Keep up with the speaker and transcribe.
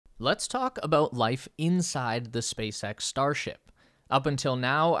Let's talk about life inside the SpaceX Starship. Up until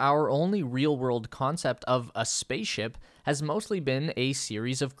now, our only real-world concept of a spaceship has mostly been a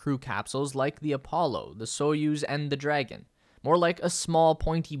series of crew capsules like the Apollo, the Soyuz, and the Dragon. More like a small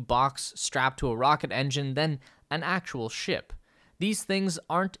pointy box strapped to a rocket engine than an actual ship. These things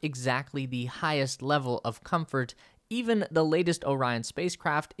aren't exactly the highest level of comfort. Even the latest Orion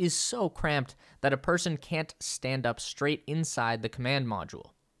spacecraft is so cramped that a person can't stand up straight inside the command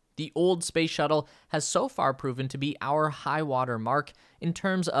module. The old space shuttle has so far proven to be our high water mark in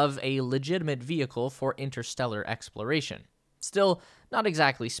terms of a legitimate vehicle for interstellar exploration. Still, not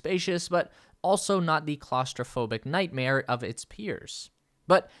exactly spacious, but also not the claustrophobic nightmare of its peers.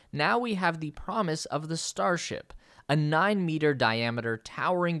 But now we have the promise of the Starship, a 9-meter diameter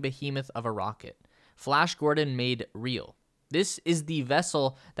towering behemoth of a rocket. Flash Gordon made real. This is the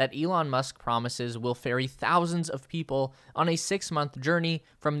vessel that Elon Musk promises will ferry thousands of people on a 6-month journey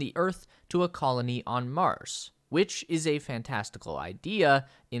from the Earth to a colony on Mars, which is a fantastical idea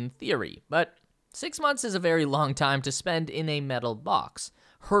in theory, but 6 months is a very long time to spend in a metal box,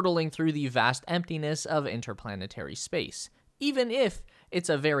 hurtling through the vast emptiness of interplanetary space, even if it's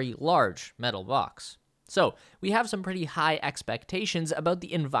a very large metal box. So, we have some pretty high expectations about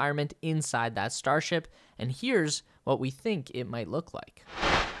the environment inside that Starship, and here's what we think it might look like.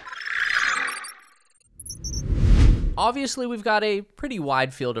 Obviously, we've got a pretty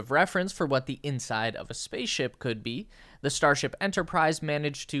wide field of reference for what the inside of a spaceship could be. The Starship Enterprise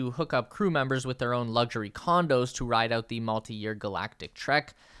managed to hook up crew members with their own luxury condos to ride out the multi-year galactic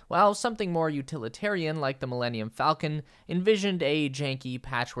trek, while something more utilitarian like the Millennium Falcon envisioned a janky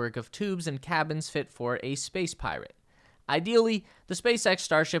patchwork of tubes and cabins fit for a space pirate. Ideally, the SpaceX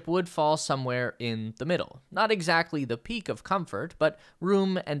Starship would fall somewhere in the middle. Not exactly the peak of comfort, but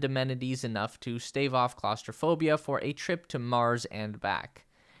room and amenities enough to stave off claustrophobia for a trip to Mars and back.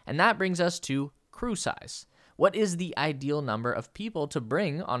 And that brings us to crew size. What is the ideal number of people to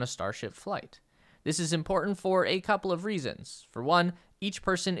bring on a Starship flight? This is important for a couple of reasons. For one, each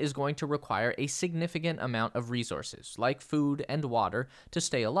person is going to require a significant amount of resources, like food and water, to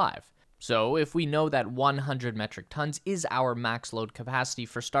stay alive. So, if we know that 100 metric tons is our max load capacity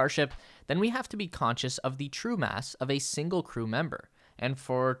for Starship, then we have to be conscious of the true mass of a single crew member. And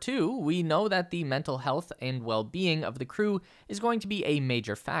for two, we know that the mental health and well-being of the crew is going to be a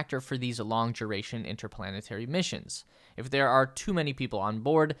major factor for these long-duration interplanetary missions. If there are too many people on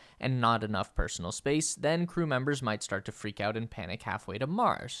board and not enough personal space, then crew members might start to freak out and panic halfway to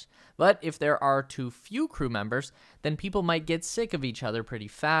Mars. But if there are too few crew members, then people might get sick of each other pretty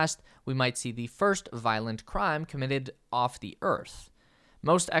fast. We might see the first violent crime committed off the Earth.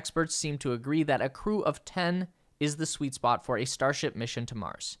 Most experts seem to agree that a crew of 10 is the sweet spot for a Starship mission to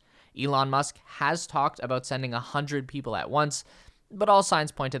Mars. Elon Musk has talked about sending 100 people at once, but all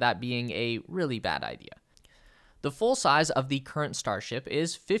signs point to that being a really bad idea. The full size of the current Starship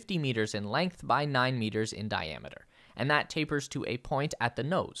is 50 meters in length by 9 meters in diameter, and that tapers to a point at the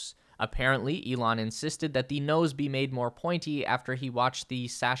nose. Apparently, Elon insisted that the nose be made more pointy after he watched the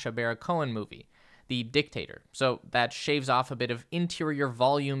Sacha Baron Cohen movie, The Dictator, so that shaves off a bit of interior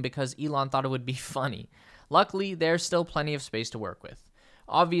volume because Elon thought it would be funny. Luckily, there's still plenty of space to work with.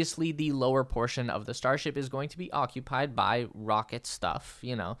 Obviously, the lower portion of the Starship is going to be occupied by rocket stuff,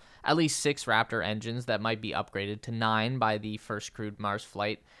 at least 6 Raptor engines that might be upgraded to 9 by the first crewed Mars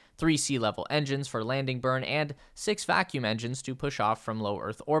flight, 3 sea-level engines for landing burn, and 6 vacuum engines to push off from low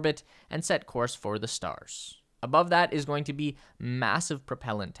Earth orbit and set course for the stars. Above that is going to be massive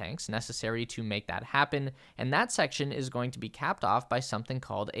propellant tanks necessary to make that happen, and that section is going to be capped off by something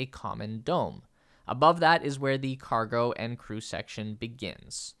called a common dome. Above that is where the cargo and crew section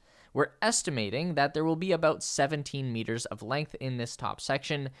begins. We're estimating that there will be about 17 meters of length in this top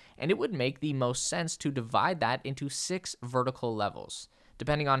section, and it would make the most sense to divide that into 6 vertical levels,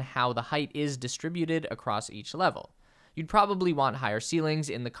 depending on how the height is distributed across each level. You'd probably want higher ceilings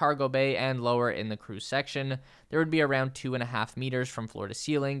in the cargo bay and lower in the crew section. There would be around 2.5 meters from floor to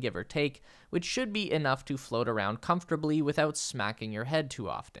ceiling, give or take, which should be enough to float around comfortably without smacking your head too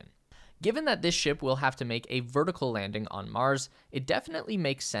often. Given that this ship will have to make a vertical landing on Mars, it definitely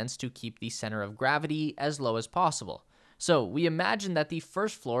makes sense to keep the center of gravity as low as possible. So we imagine that the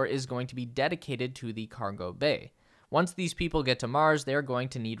first floor is going to be dedicated to the cargo bay. Once these people get to Mars, they're going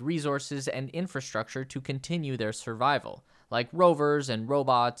to need resources and infrastructure to continue their survival, like rovers and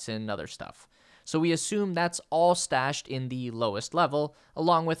robots and other stuff. So we assume that's all stashed in the lowest level,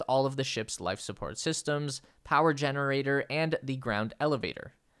 along with all of the ship's life support systems, power generator, and the ground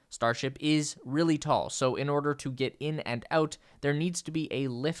elevator. Starship is really tall, so in order to get in and out, there needs to be a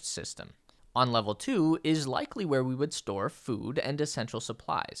lift system. On level 2 is likely where we would store food and essential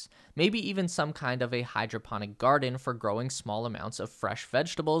supplies, maybe even some kind of a hydroponic garden for growing small amounts of fresh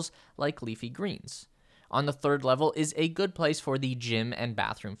vegetables like leafy greens. On the third level is a good place for the gym and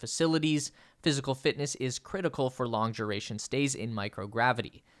bathroom facilities. Physical fitness is critical for long duration stays in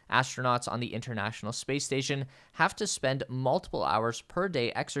microgravity. Astronauts on the International Space Station have to spend multiple hours per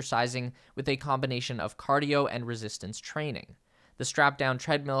day exercising with a combination of cardio and resistance training. The strap-down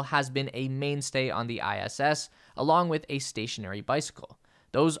treadmill has been a mainstay on the ISS, along with a stationary bicycle.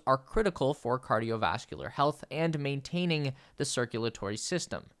 Those are critical for cardiovascular health and maintaining the circulatory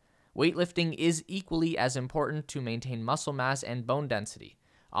system. Weightlifting is equally as important to maintain muscle mass and bone density.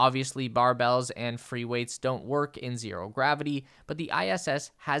 Obviously, barbells and free weights don't work in zero gravity, but the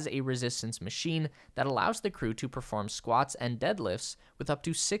ISS has a resistance machine that allows the crew to perform squats and deadlifts with up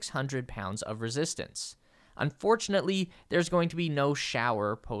to 600 pounds of resistance. Unfortunately, there's going to be no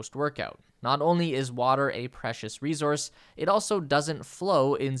shower post-workout. Not only is water a precious resource, it also doesn't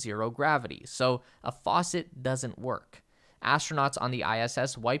flow in zero gravity, so a faucet doesn't work. Astronauts on the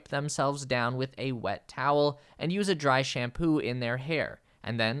ISS wipe themselves down with a wet towel and use a dry shampoo in their hair.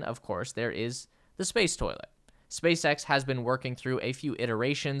 And then, of course, there is the space toilet. SpaceX has been working through a few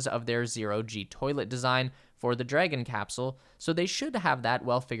iterations of their zero-G toilet design for the Dragon capsule, so they should have that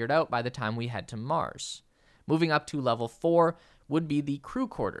well figured out by the time we head to Mars. Moving up to level 4 would be the crew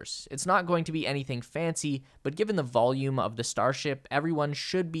quarters. It's not going to be anything fancy, but given the volume of the Starship, everyone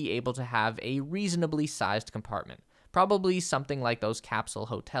should be able to have a reasonably sized compartment. Probably something like those capsule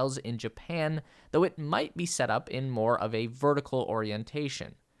hotels in Japan, though it might be set up in more of a vertical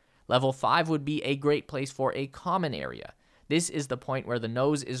orientation. Level 5 would be a great place for a common area. This is the point where the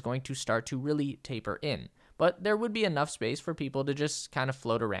nose is going to start to really taper in, but there would be enough space for people to just kind of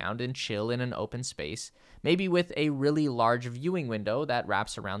float around and chill in an open space, maybe with a really large viewing window that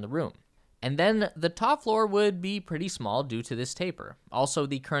wraps around the room. And then the top floor would be pretty small due to this taper. Also,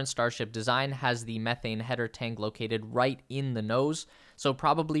 the current Starship design has the methane header tank located right in the nose, so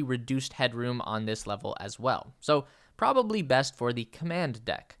probably reduced headroom on this level as well. So probably best for the command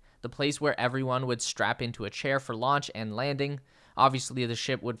deck, the place where everyone would strap into a chair for launch and landing. Obviously, the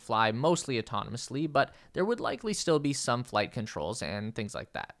ship would fly mostly autonomously, but there would likely still be some flight controls and things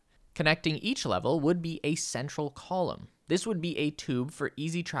like that. Connecting each level would be a central column. This would be a tube for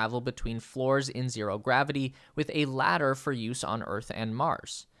easy travel between floors in zero gravity with a ladder for use on Earth and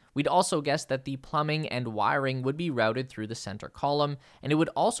Mars. We'd also guess that the plumbing and wiring would be routed through the center column, and it would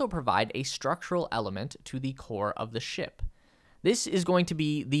also provide a structural element to the core of the ship. This is going to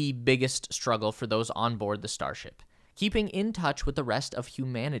be the biggest struggle for those on board the Starship, keeping in touch with the rest of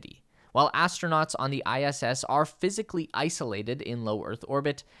humanity. While astronauts on the ISS are physically isolated in low Earth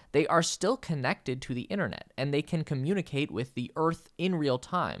orbit, they are still connected to the internet, and they can communicate with the Earth in real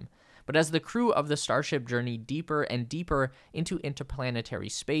time. But as the crew of the Starship journey deeper and deeper into interplanetary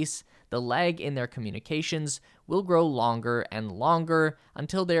space, the lag in their communications will grow longer and longer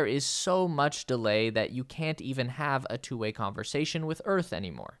until there is so much delay that you can't even have a two-way conversation with Earth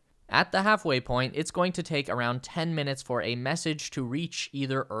anymore. At the halfway point, it's going to take around 10 minutes for a message to reach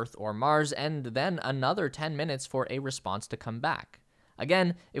either Earth or Mars, and then another 10 minutes for a response to come back.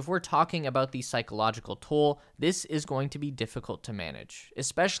 Again, if we're talking about the psychological toll, this is going to be difficult to manage,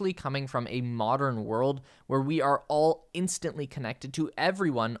 especially coming from a modern world where we are all instantly connected to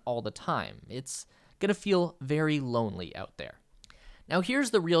everyone all the time. It's going to feel very lonely out there. Now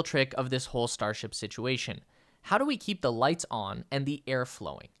here's the real trick of this whole Starship situation. How do we keep the lights on and the air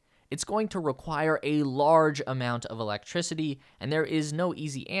flowing? It's going to require a large amount of electricity, and there is no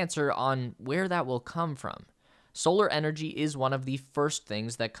easy answer on where that will come from. Solar energy is one of the first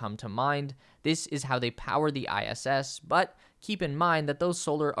things that come to mind. This is how they power the ISS, but keep in mind that those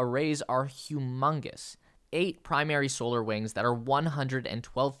solar arrays are humongous. 8 primary solar wings that are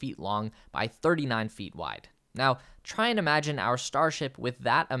 112 feet long by 39 feet wide. Now, try and imagine our Starship with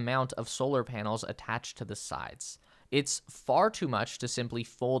that amount of solar panels attached to the sides. It's far too much to simply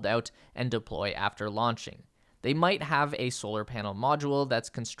fold out and deploy after launching. They might have a solar panel module that's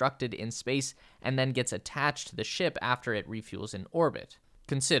constructed in space and then gets attached to the ship after it refuels in orbit.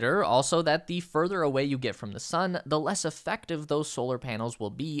 Consider also that the further away you get from the sun, the less effective those solar panels will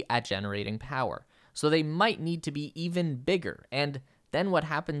be at generating power. So they might need to be even bigger. And then what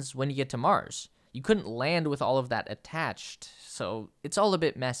happens when you get to Mars? You couldn't land with all of that attached, so it's all a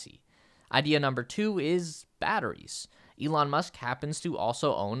bit messy. Idea number 2 is batteries. Elon Musk happens to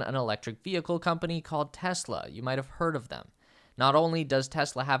also own an electric vehicle company called Tesla. You might have heard of them. Not only does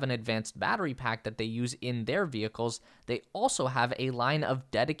Tesla have an advanced battery pack that they use in their vehicles, they also have a line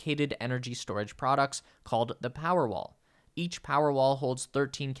of dedicated energy storage products called the Powerwall. Each Powerwall holds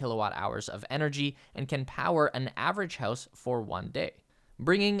 13 kilowatt hours of energy and can power an average house for 1 day.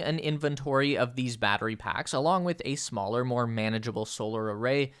 Bringing an inventory of these battery packs along with a smaller, more manageable solar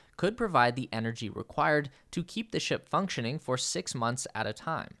array could provide the energy required to keep the ship functioning for 6 months at a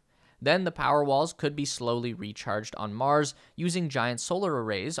time. Then the Powerwalls could be slowly recharged on Mars using giant solar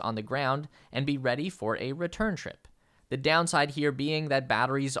arrays on the ground and be ready for a return trip. The downside here being that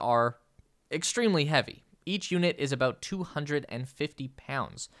batteries are extremely heavy. Each unit is about 250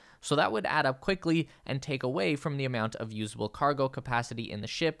 pounds, so that would add up quickly and take away from the amount of usable cargo capacity in the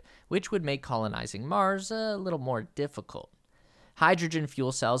ship, which would make colonizing Mars a little more difficult. Hydrogen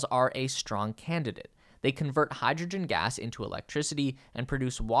fuel cells are a strong candidate. They convert hydrogen gas into electricity and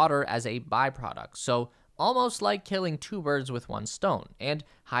produce water as a byproduct, so almost like killing two birds with one stone. And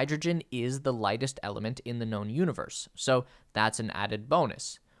hydrogen is the lightest element in the known universe, so that's an added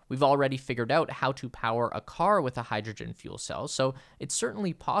bonus. We've already figured out how to power a car with a hydrogen fuel cell, so it's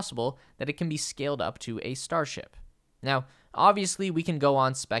certainly possible that it can be scaled up to a Starship. Now, obviously we can go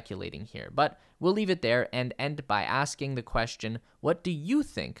on speculating here, but we'll leave it there and end by asking the question, what do you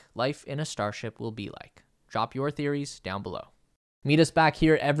think life in a Starship will be like? Drop your theories down below. Meet us back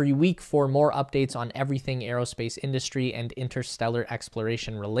here every week for more updates on everything aerospace industry and interstellar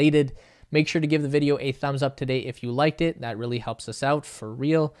exploration related. Make sure to give the video a thumbs up today if you liked it. That really helps us out for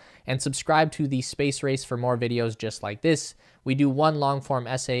real. And subscribe to the Space Race for more videos just like this. We do one long form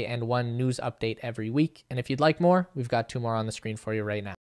essay and one news update every week. And if you'd like more, we've got 2 more on the screen for you right now.